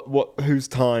 Like, whose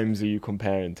times are you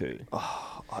comparing to?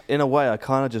 In a way, I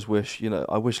kind of just wish,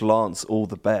 I wish Lance all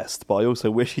the best, but I also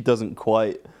wish he doesn't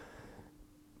quite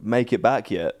make it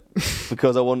back yet,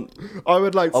 because I want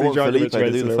Felipe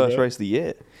to do the first race of the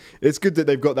year. It's good that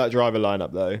they've got that driver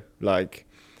lineup though. Like,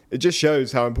 it just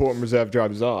shows how important reserve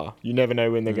drivers are. You never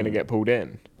know when they're going to get pulled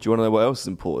in. Do you want to know what else is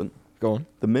important? Go on.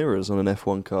 The mirrors on an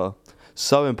F1 car.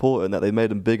 So important that they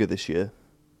made them bigger this year.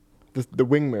 The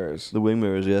wing mirrors? The wing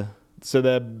mirrors, yeah. So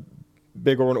they're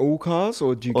bigger on all cars,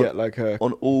 or do you get like a...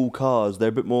 On all cars, they're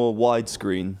a bit more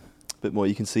widescreen. A bit more,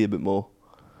 you can see a bit more.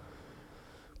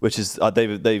 Which is,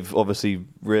 they've obviously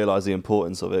realised the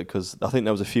importance of it, because I think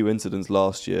there was a few incidents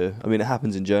last year. I mean, it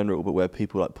happens in general, but where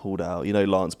people like pulled out.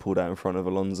 Lance pulled out in front of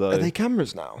Alonso. Are they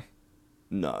cameras now?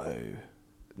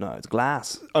 No, it's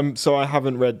glass. So I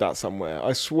haven't read that somewhere.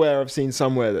 I swear I've seen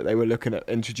somewhere that they were looking at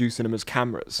introducing them as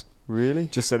cameras. Really?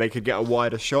 Just so they could get a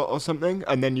wider shot or something,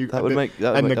 and then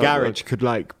the garage could,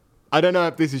 like, I don't know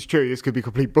if this is true. This could be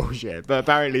complete bullshit, but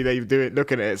apparently they do it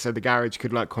looking at it so the garage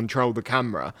could, like, control the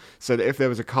camera, so that if there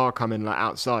was a car coming, like,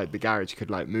 outside, the garage could,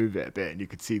 like, move it a bit and you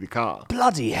could see the car.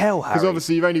 Bloody hell, Harry! Because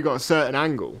obviously you've only got a certain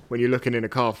angle when you're looking in a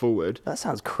car forward. That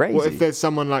sounds crazy. What if there's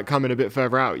someone, like, coming a bit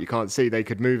further out you can't see? They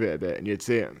could move it a bit and you'd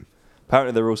see them.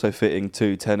 Apparently they're also fitting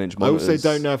 2 10-inch monitors. I also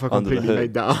don't know if I completely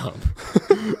made that up.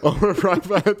 Or if I've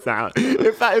heard that.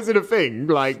 If that isn't a thing,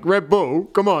 like, Red Bull,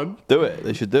 come on. Do it.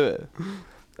 They should do it.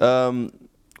 I've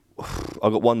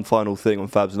got one final thing on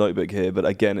Fab's notebook here, but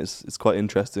again, it's quite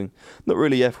interesting. Not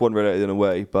really F1 related in a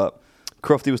way, but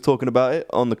Crofty was talking about it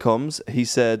on the comms. He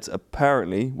said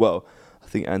apparently, well, I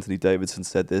think Anthony Davidson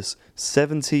said this,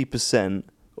 70%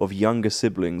 of younger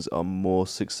siblings are more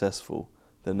successful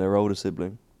than their older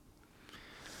sibling.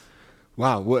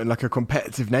 Wow, what, like a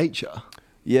competitive nature?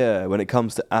 Yeah, when it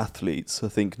comes to athletes, I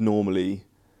think normally...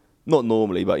 Not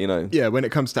normally, but Yeah, when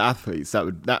it comes to athletes,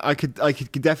 I could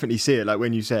definitely see it. Like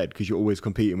when you said, because you're always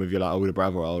competing with your like older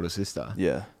brother or older sister.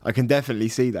 Yeah, I can definitely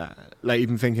see that. Like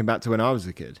even thinking back to when I was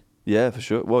a kid. Yeah, for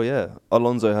sure. Well, yeah,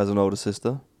 Alonso has an older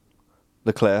sister.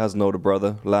 Leclerc has an older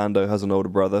brother. Lando has an older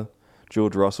brother.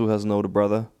 George Russell has an older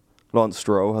brother. Lance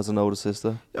Stroll has an older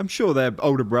sister. I'm sure their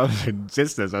older brothers and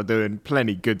sisters are doing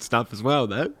plenty good stuff as well,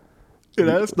 though.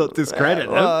 Let's not discredit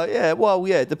them.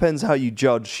 It depends how you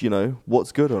judge,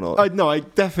 what's good or not. I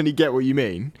definitely get what you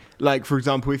mean. Like, for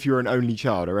example, if you're an only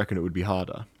child, I reckon it would be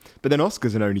harder. But then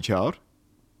Oscar's an only child.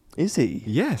 Is he?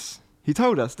 Yes. He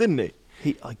told us, didn't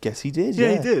he? I guess he did, yeah.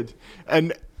 Yeah, he did.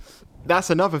 And that's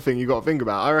another thing you got to think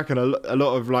about. I reckon a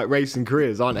lot of, like, racing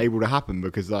careers aren't able to happen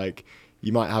because, like,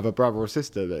 you might have a brother or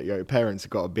sister that your parents have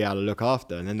got to be able to look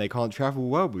after, and then they can't travel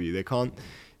well with you. They can't...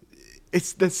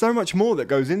 There's so much more that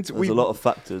goes into it. There's a lot of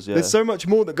factors, yeah. There's so much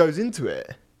more that goes into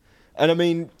it. And I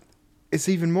mean, it's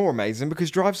even more amazing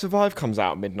because Drive Survive comes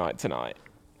out midnight tonight.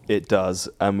 It does,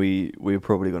 and we're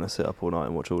probably going to sit up all night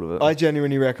and watch all of it. I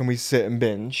genuinely reckon we sit and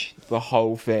binge the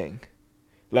whole thing.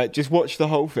 Like, just watch the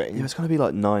whole thing. Yeah, it's going to be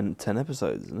like 9-10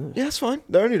 episodes, isn't it? Yeah, that's fine.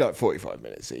 They're only like 45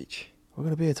 minutes each. We're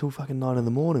going to be here till fucking 9 in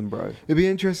the morning, bro. It'd be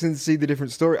interesting to see the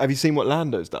different story. Have you seen what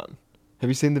Lando's done? Have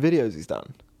you seen the videos he's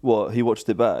done? What, he watched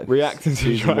it back? Reacting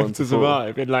to Drive to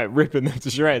Survive and like ripping them to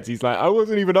shreds. He's like, I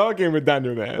wasn't even arguing with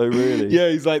Daniel there. Oh, really? Yeah,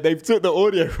 he's like, they've took the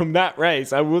audio from that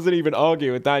race. I wasn't even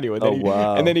arguing with Daniel. And then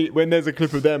wow. And then when there's a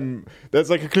clip of them,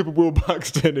 there's like a clip of Will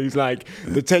Buxton. He's like,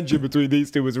 the tension between these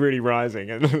two was really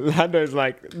rising. And Lando's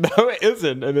like, no, it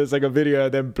isn't. And there's like a video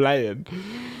of them playing.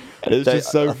 And it's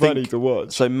just so funny to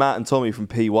watch. So Matt and Tommy from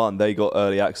P1, they got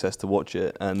early access to watch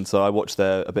it. And so I watched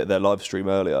a bit of their live stream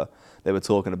earlier. They were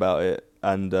talking about it.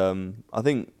 And I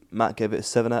think Matt gave it a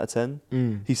 7 out of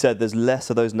 10. He said there's less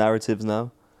of those narratives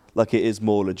now. Like, it is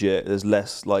more legit. There's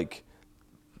less, like,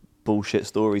 bullshit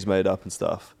stories made up and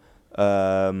stuff.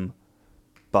 But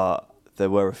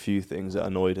there were a few things that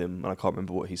annoyed him, and I can't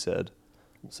remember what he said.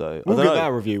 So we'll get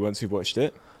that review once we've watched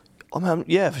it.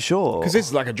 Yeah, for sure. Because this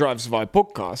is like a Drive Survive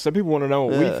podcast, so people want to know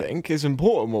what we think. It's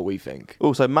important what we think.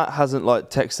 Also, Matt hasn't like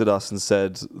texted us and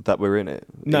said that we're in it.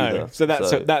 No, either. so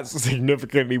that's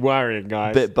significantly worrying,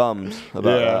 guys. Bit bummed about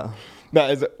that.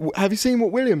 That is. Have you seen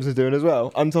what Williams is doing as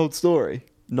well? Untold Story.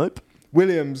 Nope.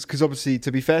 Williams, because obviously,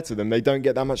 to be fair to them, they don't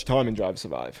get that much time in Drive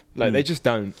Survive. Like, they just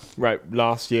don't. Right,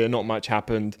 last year, not much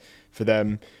happened for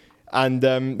them. And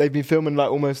they've been filming,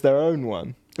 like, almost their own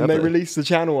one. And they released the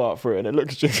channel art for it, and it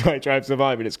looks just like Drive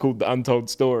Survive, and it's called The Untold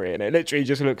Story. And it literally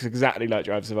just looks exactly like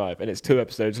Drive Survive. And it's 2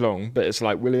 episodes long, but it's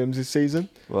like Williams' season.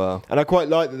 Wow. And I quite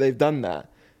like that they've done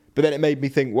that. But then it made me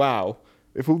think, wow,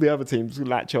 if all the other teams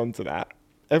latch on to that,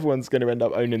 everyone's going to end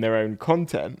up owning their own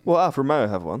content. Well, Alfa Romeo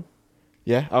have one.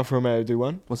 Yeah, Alfa Romeo do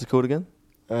one. What's it called again?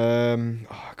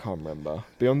 I can't remember.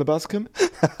 Beyond the Buscombe?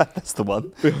 That's the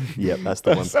one. Yep, that's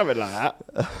the one. Something like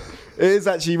that. It is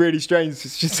actually really strange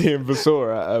just seeing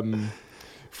Vasseur at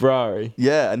Ferrari.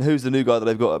 Yeah, and who's the new guy that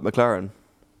they've got at McLaren?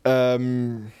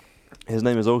 His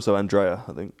name is also Andrea,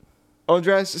 I think.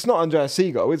 It's not Andreas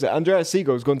Seagull, is it? Andreas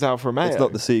Seagull's gone to Alfa Romeo. It's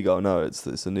not the Seagull, no,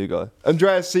 it's a new guy.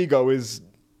 Andreas Seagull is...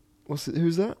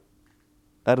 who's that?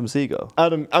 Adam Seagull.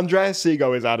 Andreas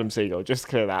Seagull is Adam Seagull, just to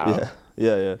clear that out.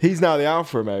 Yeah. He's now the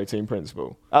Alfa Romeo team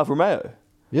principal. Alfa Romeo?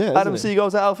 Yeah, Adam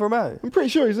Seagull's at Alfa Romeo? I'm pretty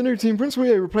sure he's the new team principal.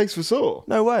 Yeah, he replaced Vasseur.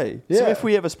 No way. Yeah. So if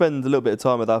we ever spend a little bit of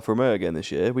time with Alfa Romeo again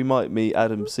this year, we might meet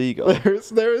Adam Seagull. There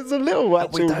is a little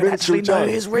actual... We don't actually know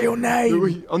his real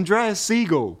name. Andreas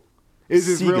Seagull is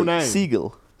his real name.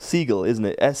 Seagull, isn't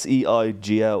it?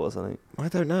 Seigl or something. I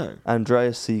don't know.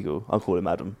 Andreas Seagull. I'll call him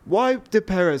Adam. Why did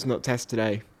Perez not test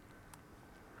today?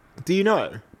 Do you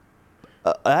know?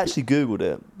 I actually Googled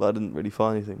it, but I didn't really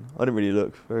find anything. I didn't really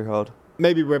look very hard.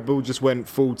 Maybe Red Bull just went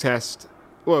full test.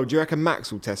 Well, do you reckon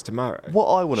Max will test tomorrow? What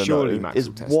I want to know Max is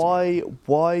will test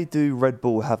why do Red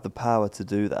Bull have the power to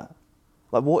do that?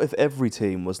 Like, what if every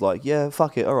team was like, yeah,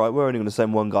 fuck it, all right, we're only going to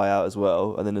send one guy out as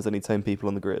well, and then there's only 10 people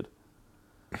on the grid?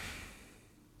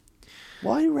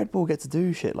 Why do Red Bull get to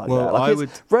do shit like that? Like,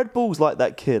 Red Bull's like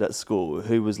that kid at school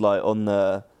who was like on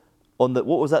the what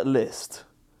was that list?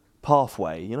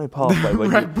 Pathway, you know, Pathway.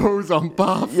 Red Bull's on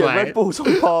Pathway. Yeah, Red Bull's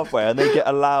on Pathway, and they get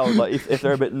allowed. Like, if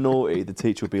they're a bit naughty, the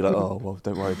teacher will be like, "Oh, well,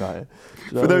 don't worry about it."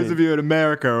 For those of you in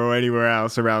America or anywhere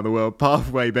else around the world,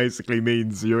 Pathway basically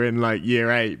means you're in like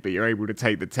year 8, but you're able to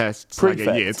take the tests Prefect.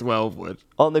 like a year 12 would.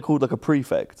 Aren't they called like a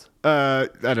prefect? I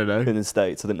don't know. In the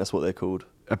States, I think that's what they're called.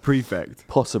 A prefect.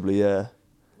 Possibly, yeah.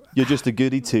 You're just a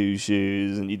goody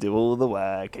two-shoes, and you do all the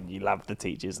work, and you love the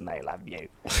teachers, and they love you.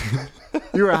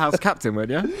 You were a house captain, weren't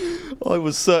you? I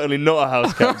was certainly not a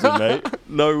house captain, mate.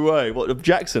 No way. What, the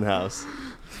Jackson house?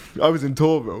 I was in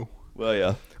Torville. Well,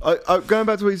 yeah. Going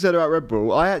back to what you said about Red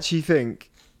Bull, I actually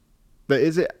think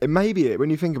that when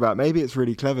you think about it, maybe it's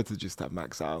really clever to just have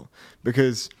Max out,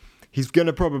 because he's going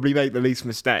to probably make the least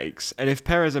mistakes. And if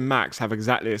Perez and Max have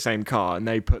exactly the same car and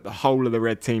they put the whole of the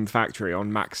Red Team factory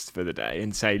on Max for the day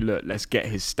and say, look, let's get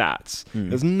his stats,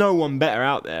 there's no one better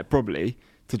out there, probably,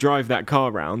 to drive that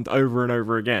car round over and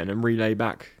over again and relay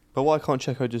back. But why can't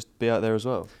Checo just be out there as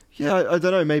well? Yeah, I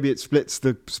don't know. Maybe it splits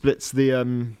the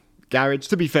garage.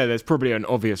 To be fair, there's probably an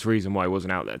obvious reason why he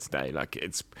wasn't out there today. Like,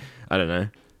 I don't know.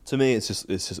 To me, it's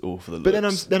just all for the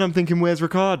looks. But then I'm thinking, where's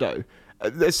Ricciardo?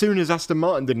 As soon as Aston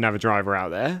Martin didn't have a driver out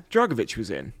there, Dragovic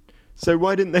was in. So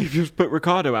why didn't they just put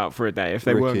Ricciardo out for a day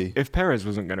if Perez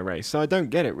wasn't going to race? So I don't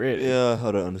get it, really. Yeah,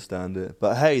 I don't understand it.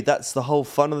 But hey, that's the whole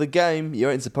fun of the game. You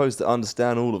ain't supposed to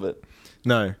understand all of it.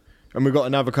 No. And we've got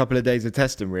another couple of days of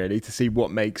testing, really, to see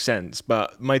what makes sense.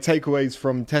 But my takeaways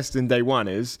from testing day 1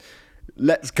 is,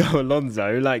 let's go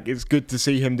Alonso. Like, it's good to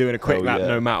see him doing a quick lap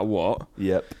no matter what.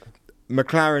 Yep.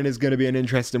 McLaren is going to be an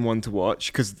interesting one to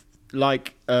watch because,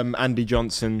 like Andy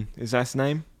Johnson, is that his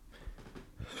name?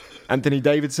 Anthony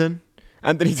Davidson?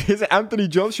 Is it Anthony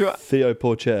Joshua? Theo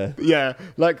Pourchaire. Yeah,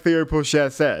 like Theo Pourchaire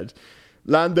said,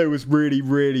 Lando was really,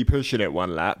 really pushing it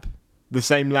one lap. The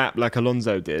same lap like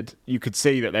Alonso did. You could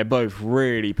see that they're both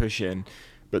really pushing,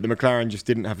 but the McLaren just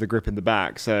didn't have the grip in the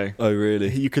back. So oh,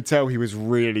 really? You could tell he was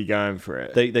really going for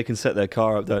it. They can set their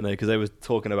car up, don't they? Because they were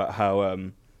talking about how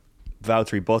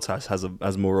Valtteri Bottas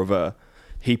has more of a...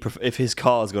 if his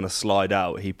car's going to slide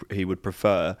out, he would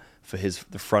prefer for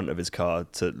the front of his car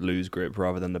to lose grip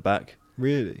rather than the back.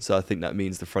 Really? So I think that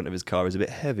means the front of his car is a bit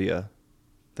heavier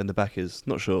than the back is.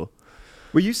 Not sure.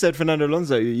 Well, you said Fernando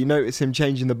Alonso, you notice him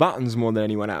changing the buttons more than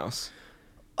anyone else.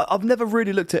 I've never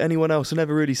really looked at anyone else. I've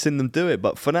never really seen them do it.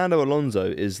 But Fernando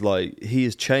Alonso is like, he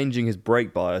is changing his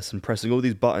brake bias and pressing all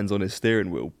these buttons on his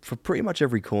steering wheel for pretty much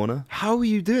every corner. How are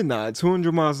you doing that at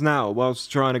 200 miles an hour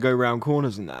whilst trying to go round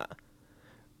corners and that?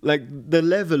 Like, the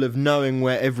level of knowing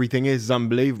where everything is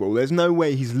unbelievable. There's no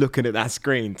way he's looking at that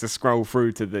screen to scroll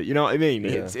through to the... You know what I mean?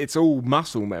 Yeah. It's all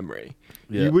muscle memory.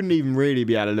 Yeah. You wouldn't even really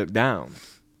be able to look down.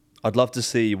 I'd love to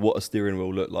see what a steering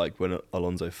wheel looked like when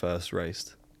Alonso first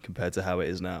raced compared to how it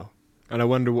is now. And I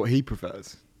wonder what he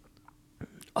prefers.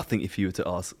 I think if you were to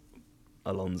ask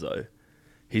Alonso,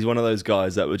 He's one of those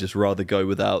guys that would just rather go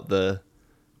without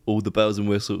all the bells and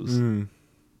whistles.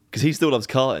 Because he still loves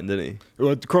karting, didn't he?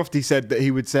 Well, Crofty said that he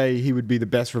would say he would be the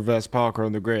best reverse parker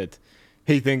on the grid.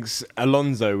 He thinks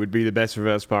Alonso would be the best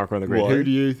reverse parker on the grid. Why? Who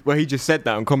do you... Well, he just said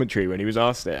that on commentary when he was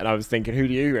asked it, and I was thinking, who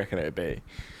do you reckon it would be?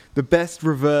 The best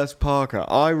reverse parker?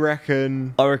 I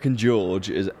reckon George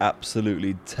is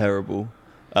absolutely terrible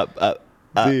at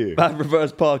Do you?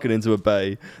 reverse parking into a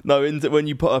bay. No, when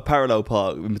you put a parallel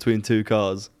park in between two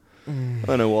cars. I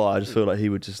don't know why. I just feel like he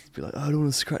would just be like, I don't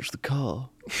want to scratch the car.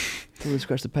 I don't want to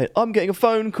scratch the paint. I'm getting a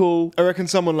phone call. I reckon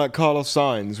someone like Carlos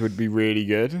Sainz would be really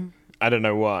good. I don't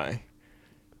know why.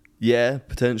 Yeah,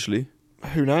 potentially.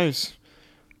 Who knows?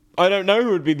 I don't know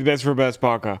who would be the best reverse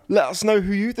parker. Let us know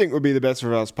who you think would be the best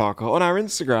reverse parker on our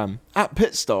Instagram,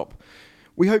 @pitstop.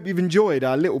 We hope you've enjoyed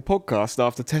our little podcast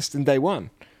after testing day 1.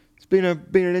 It's been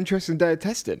an interesting day of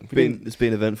testing. It's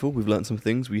been eventful. We've learnt some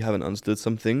things. We haven't understood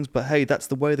some things. But hey, that's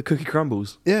the way the cookie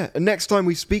crumbles. Yeah, and next time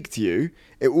we speak to you,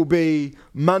 it will be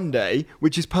Monday,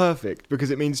 which is perfect because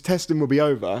it means testing will be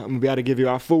over and we'll be able to give you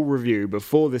our full review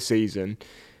before the season.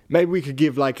 Maybe we could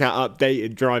give like our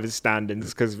updated drivers'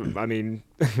 standings because, I mean,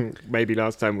 maybe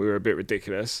last time we were a bit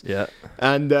ridiculous. Yeah.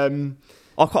 And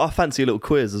I fancy a little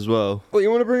quiz as well. well, you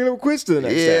want to bring a little quiz to the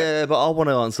next step? Yeah, but I want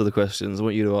to answer the questions. I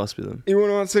want you to ask me them. You want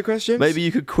to answer questions? Maybe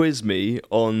you could quiz me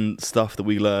on stuff that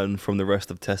we learn from the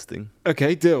rest of testing.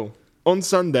 Okay, deal. On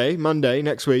Sunday, Monday,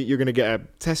 next week, you're going to get a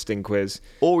testing quiz.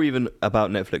 Or even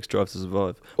about Netflix Drive to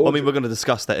Survive. Well, I mean, we're going to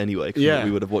discuss that anyway, because we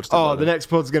would have watched it. Oh, the next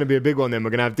pod's going to be a big one then. We're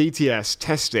going to have DTS,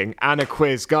 testing, and a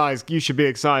quiz. Guys, you should be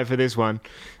excited for this one.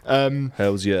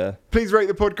 Hells yeah. Please rate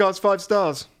the podcast 5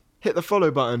 stars. Hit the follow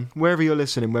button wherever you're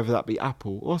listening, whether that be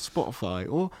Apple or Spotify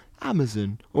or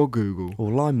Amazon or Google.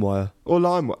 Or LimeWire. Or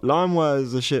LimeWire. LimeWire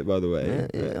is the shit, by the way.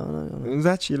 Yeah, I know. It's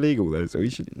actually illegal, though, so you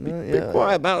should be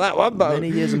quiet about that one. But Many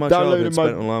years of my childhood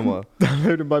spent on LimeWire.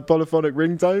 Downloading my polyphonic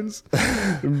ringtones.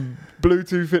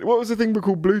 Bluetooth. What was the thing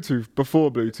called Bluetooth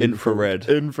before Bluetooth?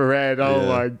 Infrared. Oh,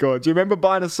 my God. Do you remember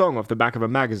buying a song off the back of a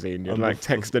magazine? You'd like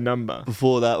text a number.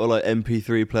 Before that were like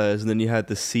MP3 players, and then you had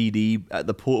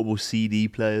the portable CD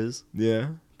players. Yeah.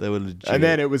 They were legit. And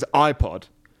then it was iPod.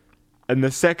 And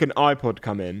the second iPod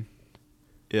come in.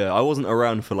 Yeah, I wasn't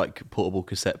around for like portable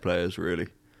cassette players, really.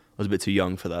 I was a bit too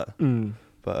young for that.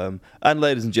 But and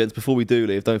ladies and gents, before we do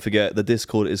leave, don't forget the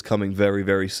Discord is coming very,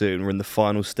 very soon. We're in the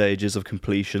final stages of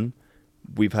completion.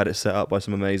 We've had it set up by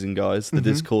some amazing guys. The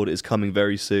Discord is coming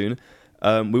very soon.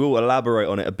 We will elaborate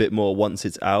on it a bit more once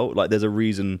it's out. Like, there's a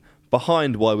reason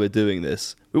behind why we're doing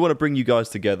this. We want to bring you guys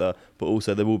together, but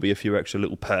also there will be a few extra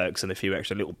little perks and a few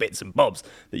extra little bits and bobs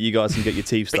that you guys can get your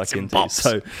teeth stuck into. bobs.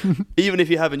 So even if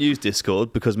you haven't used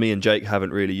Discord, because me and Jake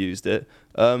haven't really used it,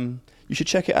 you should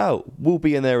check it out. We'll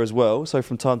be in there as well. So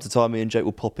from time to time, me and Jake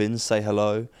will pop in, say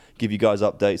hello, give you guys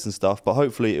updates and stuff. But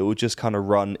hopefully it will just kind of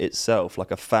run itself,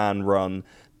 like a fan-run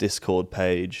Discord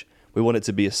page. We want it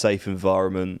to be a safe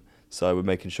environment. So we're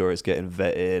making sure it's getting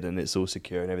vetted and it's all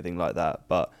secure and everything like that.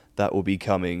 But that will be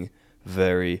coming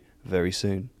very, very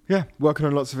soon. Yeah, working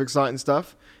on lots of exciting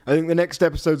stuff. I think the next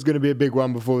episode's going to be a big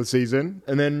one before the season.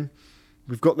 And then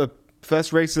we've got the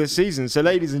first race of the season. So,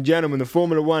 ladies and gentlemen, the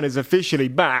Formula One is officially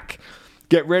back.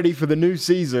 Get ready for the new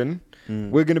season.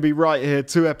 We're going to be right here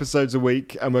 2 episodes a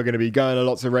week. And we're going to be going to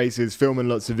lots of races, filming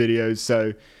lots of videos.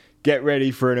 So get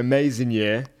ready for an amazing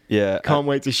year. Yeah. Can't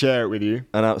wait to share it with you.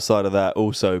 And outside of that,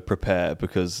 also prepare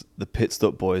because the Pit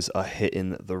Stop boys are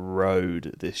hitting the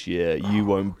road this year. You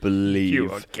won't believe. You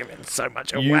are giving so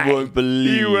much away. You won't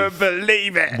believe. You won't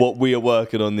believe it. What we are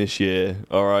working on this year.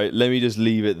 All right. Let me just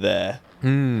leave it there.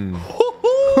 Thank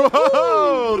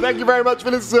you very much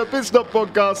for listening to the Pit Stop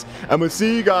Podcast. And we'll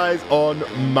see you guys on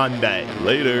Monday.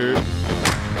 Later.